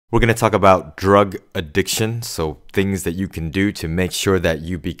We're going to talk about drug addiction, so things that you can do to make sure that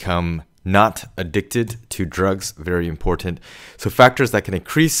you become not addicted to drugs, very important. So factors that can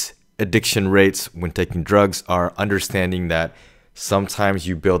increase addiction rates when taking drugs are understanding that sometimes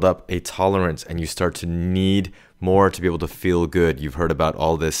you build up a tolerance and you start to need more to be able to feel good. You've heard about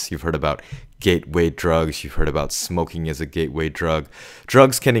all this. You've heard about gateway drugs. You've heard about smoking as a gateway drug.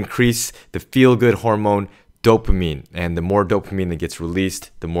 Drugs can increase the feel-good hormone dopamine, and the more dopamine that gets released,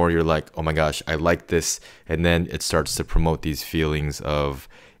 the more you're like, oh my gosh, I like this. And then it starts to promote these feelings of,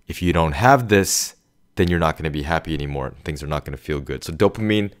 if you don't have this, then you're not going to be happy anymore. Things are not going to feel good. So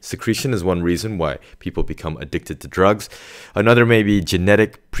dopamine secretion is one reason why people become addicted to drugs. Another may be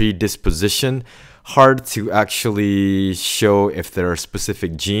genetic predisposition. Hard to actually show if there are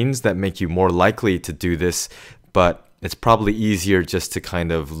specific genes that make you more likely to do this, but it's probably easier just to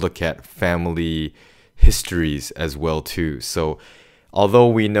kind of look at family histories as well too. So although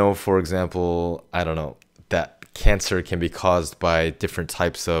we know, for example, that cancer can be caused by different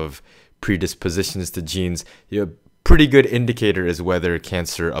types of predispositions to genes, a pretty good indicator is whether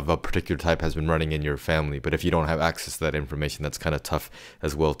cancer of a particular type has been running in your family. But if you don't have access to that information, that's kind of tough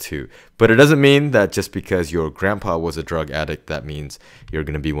as well too. But it doesn't mean that just because your grandpa was a drug addict, that means you're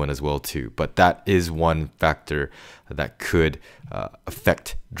going to be one as well too. But that is one factor that could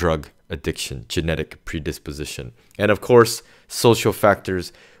affect drug addiction, genetic predisposition. And of course, social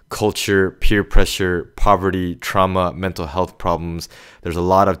factors, culture, peer pressure, poverty, trauma, mental health problems. There's a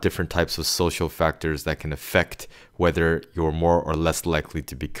lot of different types of social factors that can affect whether you're more or less likely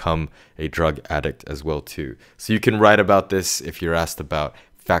to become a drug addict as well too. So you can write about this if you're asked about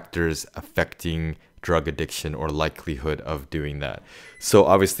factors affecting drug addiction or likelihood of doing that. So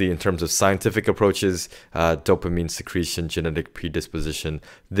obviously in terms of scientific approaches, dopamine secretion, genetic predisposition,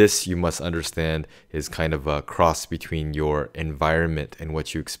 this you must understand is kind of a cross between your environment and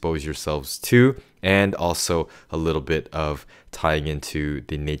what you expose yourselves to, and also a little bit of tying into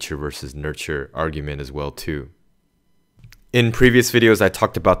the nature versus nurture argument as well too. In previous videos, I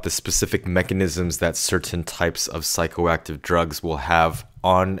talked about the specific mechanisms that certain types of psychoactive drugs will have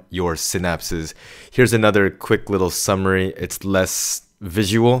on your synapses. Here's another quick little summary. It's less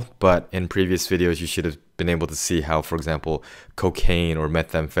visual, but in previous videos, you should have been able to see how, for example, cocaine or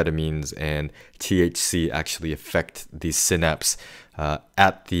methamphetamines and THC actually affect the synapse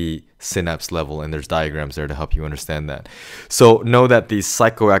at the synapse level, and there's diagrams there to help you understand that. So know that these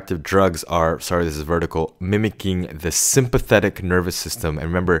psychoactive drugs are, sorry, this is vertical, mimicking the sympathetic nervous system. And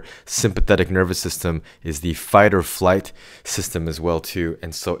remember, sympathetic nervous system is the fight or flight system as well too.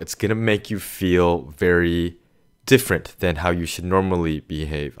 And so it's going to make you feel very different than how you should normally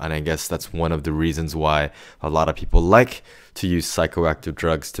behave. And I guess that's one of the reasons why a lot of people like to use psychoactive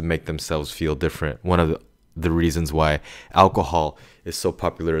drugs to make themselves feel different. One of the reasons why alcohol is so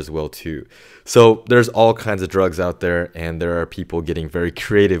popular as well too. So there's all kinds of drugs out there, and there are people getting very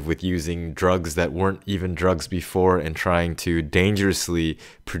creative with using drugs that weren't even drugs before and trying to dangerously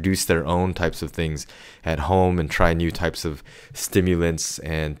produce their own types of things at home and try new types of stimulants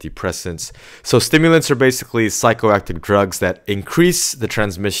and depressants. So stimulants are basically psychoactive drugs that increase the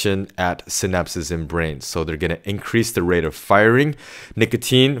transmission at synapses in brains. So they're going to increase the rate of firing.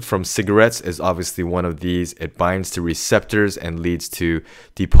 Nicotine from cigarettes is obviously one of these. It binds to receptors and leads to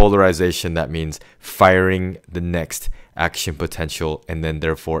depolarization. That means firing the next action potential, and then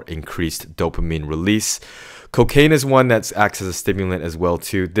therefore increased dopamine release. Cocaine is one that acts as a stimulant as well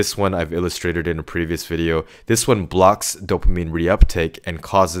too. This one I've illustrated in a previous video. This one blocks dopamine reuptake and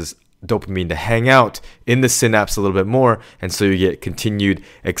causes dopamine to hang out in the synapse a little bit more, and so you get continued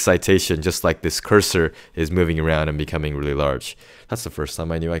excitation, just like this cursor is moving around and becoming really large. That's the first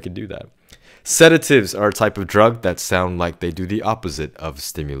time I knew I could do that. Sedatives are a type of drug that sound like they do the opposite of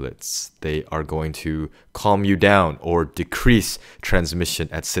stimulants. They are going to calm you down or decrease transmission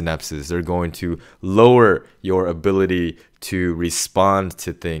at synapses. They're going to lower your ability to respond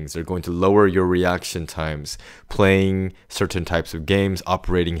to things. They're going to lower your reaction times. Playing certain types of games,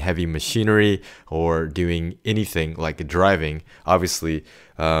 operating heavy machinery, or doing anything like driving. Obviously,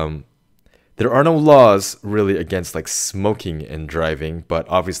 there are no laws really against like smoking and driving, but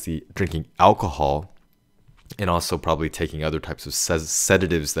obviously drinking alcohol and also probably taking other types of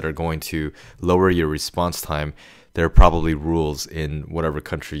sedatives that are going to lower your response time. There are probably rules in whatever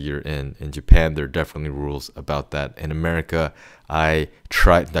country you're in. In Japan, there are definitely rules about that. In America, I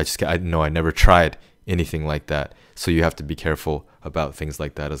never tried anything like that. So you have to be careful about things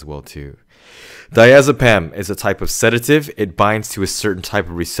like that as well too. Diazepam is a type of sedative. It binds to a certain type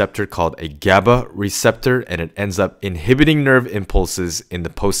of receptor called a GABA receptor, and it ends up inhibiting nerve impulses in the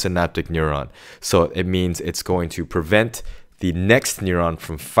postsynaptic neuron. So it means it's going to prevent the next neuron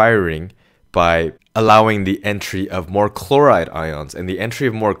from firing by allowing the entry of more chloride ions. And the entry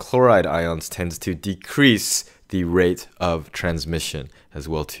of more chloride ions tends to decrease the rate of transmission as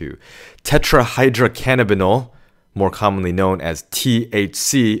well too. Tetrahydrocannabinol, more commonly known as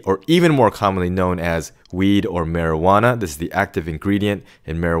THC, or even more commonly known as weed or marijuana, this is the active ingredient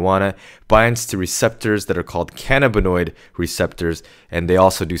in marijuana, binds to receptors that are called cannabinoid receptors, and they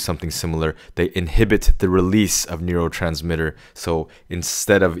also do something similar. They inhibit the release of neurotransmitter. So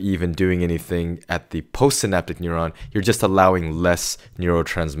instead of even doing anything at the postsynaptic neuron, you're just allowing less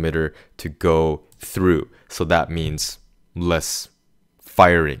neurotransmitter to go through. So that means less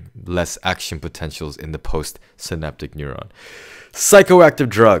firing, less action potentials in the postsynaptic neuron. Psychoactive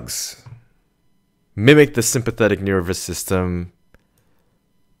drugs mimic the sympathetic nervous system,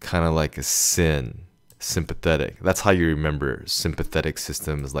 kind of like a sin. Sympathetic. That's how you remember sympathetic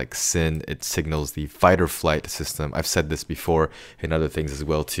systems, like sin. It signals the fight or flight system. I've said this before in other things as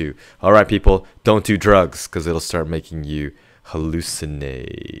well too. All right, people, don't do drugs because it'll start making you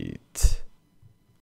hallucinate.